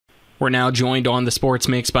We're now joined on the Sports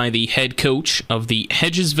Mix by the head coach of the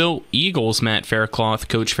Hedgesville Eagles, Matt Faircloth.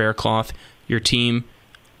 Coach Faircloth, your team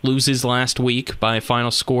loses last week by a final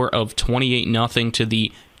score of 28-0 to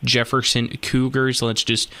the Jefferson Cougars. Let's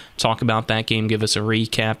just talk about that game. Give us a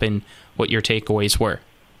recap and what your takeaways were.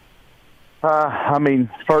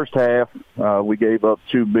 First half, we gave up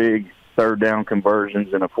two big third down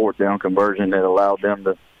conversions and a fourth down conversion that allowed them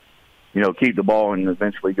to, keep the ball and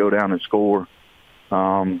eventually go down and score.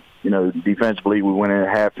 Defensively, we went in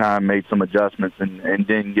at halftime, made some adjustments, and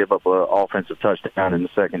didn't give up an offensive touchdown in the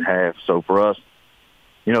second half. So for us,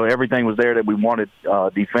 everything was there that we wanted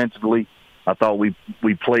defensively. I thought we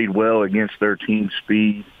played well against their team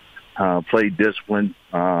speed, played disciplined.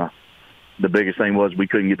 The biggest thing was we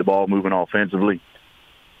couldn't get the ball moving offensively,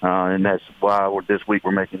 and that's why this week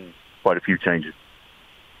we're making quite a few changes.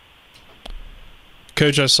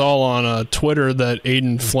 Coach, I saw on Twitter that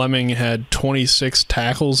Aiden Fleming had 26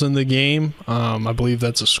 tackles in the game. I believe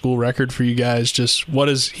that's a school record for you guys. Just what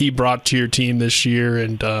has he brought to your team this year,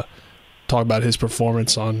 and talk about his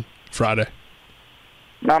performance on Friday.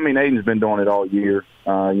 Aiden's been doing it all year.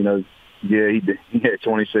 He had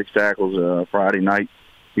 26 tackles Friday night.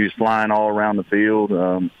 He was flying all around the field.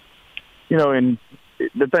 And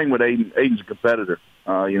the thing with Aiden's a competitor.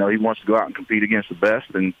 He wants to go out and compete against the best,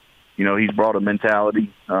 and he's brought a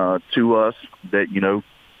mentality to us that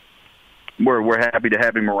we're happy to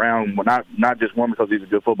have him around. Well, not just one because he's a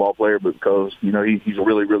good football player, but because he's a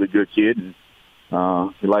really, really good kid, and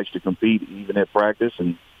he likes to compete even at practice.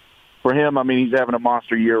 And for him, he's having a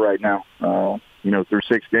monster year right now. Through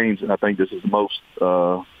 6 games, and I think this is the most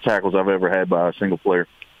tackles I've ever had by a single player.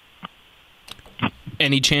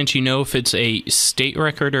 Any chance if it's a state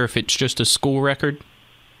record or if it's just a school record?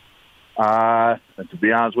 To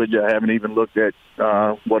be honest with you, I haven't even looked at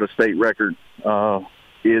what a state record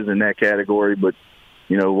is in that category. But,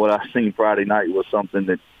 what I seen Friday night was something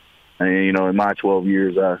that, in my 12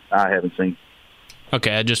 years, I haven't seen.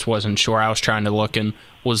 Okay, I just wasn't sure. I was trying to look and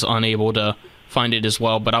was unable to find it as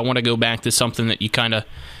well. But I want to go back to something that you kind of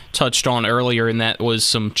touched on earlier, and that was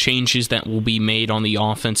some changes that will be made on the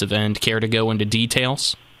offensive end. Care to go into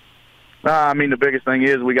details? The biggest thing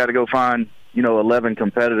is we got to go find 11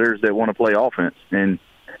 competitors that want to play offense. And,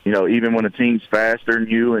 even when a team's faster than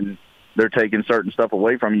you and they're taking certain stuff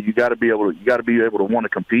away from you, you got to be able to want to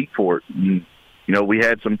compete for it. And, we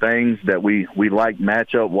had some things that we liked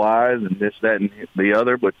matchup-wise and this, that, and the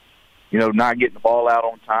other, but, not getting the ball out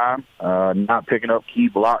on time, not picking up key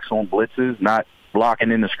blocks on blitzes, not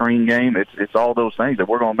blocking in the screen game. It's all those things that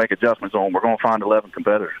we're going to make adjustments on. We're going to find 11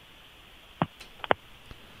 competitors.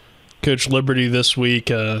 Coach, Liberty this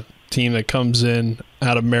week, team that comes in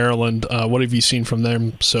out of Maryland. What have you seen from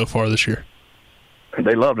them so far this year?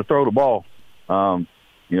 They love to throw the ball. I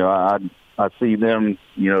see them,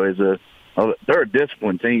 they're a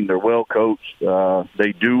disciplined team. They're well coached.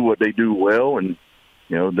 They do what they do well, and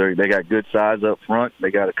they got good size up front. They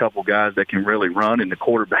got a couple guys that can really run, and the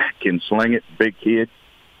quarterback can sling it. Big kid.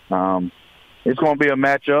 It's going to be a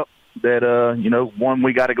matchup that one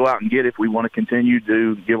we got to go out and get if we want to continue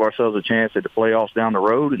to give ourselves a chance at the playoffs down the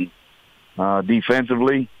road. And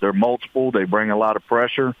defensively, they're multiple. They bring a lot of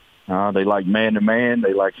pressure. They like man-to-man.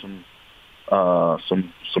 They like some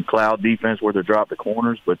cloud defense where they drop the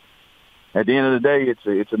corners. But at the end of the day,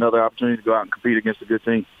 it's another opportunity to go out and compete against a good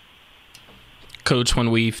team. Coach, when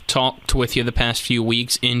we've talked with you the past few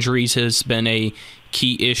weeks, injuries has been a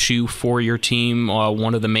key issue for your team.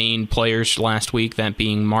 One of the main players last week, that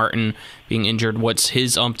being Martin, being injured. What's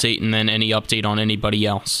his update, and then any update on anybody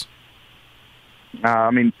else?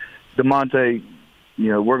 DeMonte,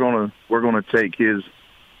 we're gonna take his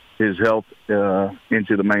health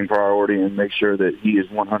into the main priority and make sure that he is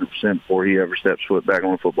 100% before he ever steps foot back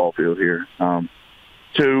on the football field here.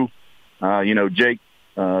 Two, Jake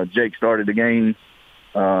started the game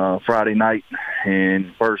Friday night,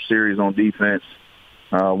 and first series on defense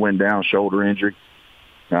went down, shoulder injury.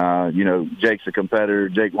 Jake's a competitor.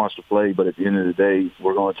 Jake wants to play, but at the end of the day,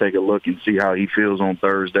 we're going to take a look and see how he feels on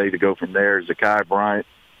Thursday to go from there. Zakai Bryant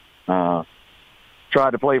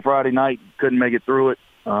tried to play Friday night, couldn't make it through it.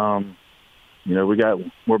 We're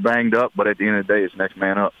banged up, but at the end of the day, it's next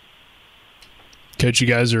man up. Coach, you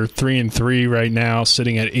guys are 3-3 right now,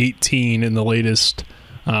 sitting at 18 in the latest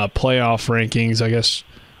playoff rankings. I guess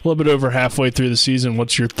a little bit over halfway through the season.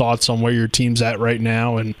 What's your thoughts on where your team's at right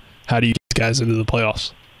now, and how do you get guys into the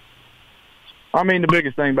playoffs? The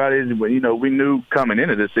biggest thing about it is, we knew coming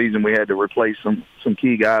into this season we had to replace some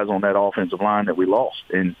key guys on that offensive line that we lost.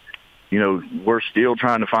 And, we're still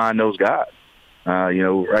trying to find those guys.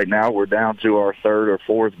 Right now we're down to our third or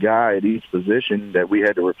fourth guy at each position that we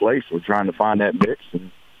had to replace. We're trying to find that mix.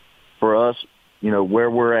 And, for us, where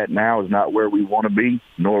we're at now is not where we want to be,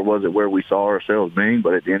 nor was it where we saw ourselves being.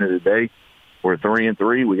 But at the end of the day, we're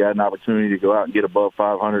 3-3. We got an opportunity to go out and get above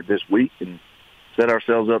 500 this week and set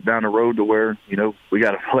ourselves up down the road to where, we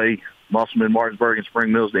got to play Musselman, Martinsburg, and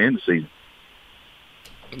Spring Mills to end the season.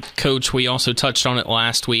 Coach, we also touched on it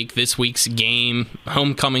last week. This week's game,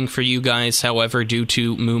 homecoming for you guys, however, due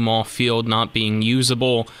to Moomaw Field not being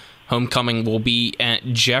usable, homecoming will be at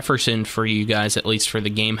Jefferson for you guys, at least for the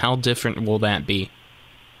game. How different will that be?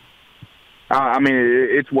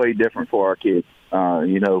 It's way different for our kids.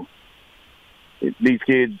 These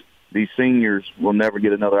kids, these seniors, will never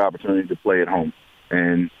get another opportunity to play at home.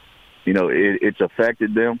 And, it's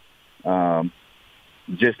affected them.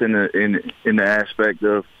 Just in the aspect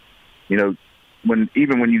of, when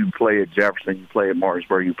you play at Jefferson, you play at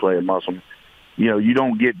Martinsburg, you play at Musselman, you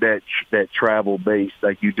don't get that travel base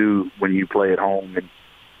like you do when you play at home, and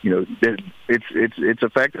it's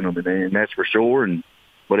affecting them, and that's for sure.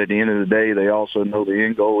 But at the end of the day, they also know the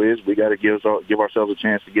end goal is we got to give ourselves a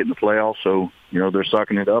chance to get in the playoffs. So they're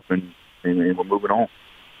sucking it up, and we're moving on.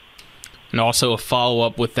 And also a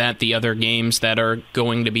follow-up with that, the other games that are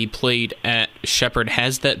going to be played at Shepherd,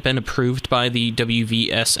 has that been approved by the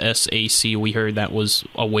WVSSAC? We heard that was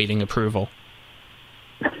awaiting approval.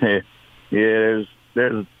 Yeah,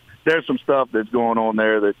 there's some stuff that's going on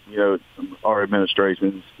there that, our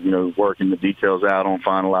administration's, working the details out on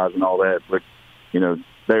finalizing all that. But,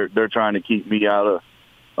 they're trying to keep me out of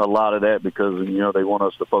a lot of that because, they want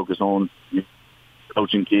us to focus on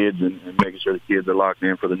coaching kids and making sure the kids are locked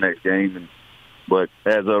in for the next game. But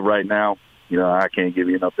as of right now, I can't give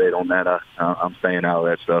you an update on that. I'm staying out of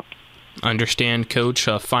that stuff. Understand, Coach.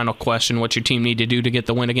 Final question. What's your team need to do to get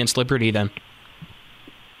the win against Liberty then?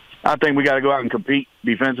 I think we got to go out and compete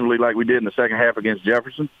defensively like we did in the second half against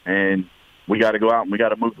Jefferson, and we got to go out and we got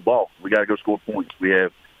to move the ball. We got to go score points. We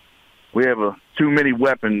have too many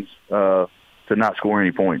weapons to not score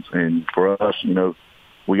any points, and for us,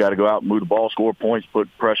 we got to go out and move the ball, score points, put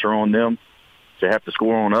pressure on them to have to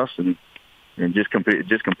score on us, and just compete.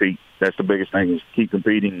 Just compete. That's the biggest thing, is keep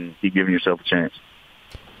competing and keep giving yourself a chance.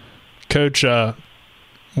 Coach,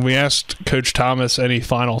 we asked Coach Thomas any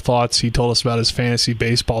final thoughts. He told us about his fantasy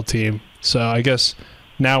baseball team. So I guess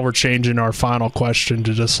now we're changing our final question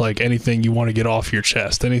to just like anything you want to get off your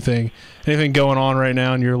chest. Anything going on right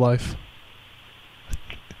now in your life?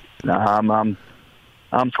 No,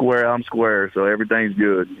 I'm square, so everything's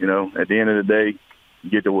good. At the end of the day,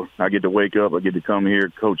 I get to wake up, I get to come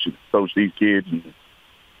here, coach these kids,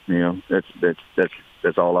 and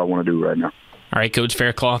that's all I want to do right now. All right, Coach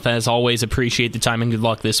Faircloth, as always, appreciate the time and good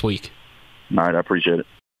luck this week. All right, I appreciate it.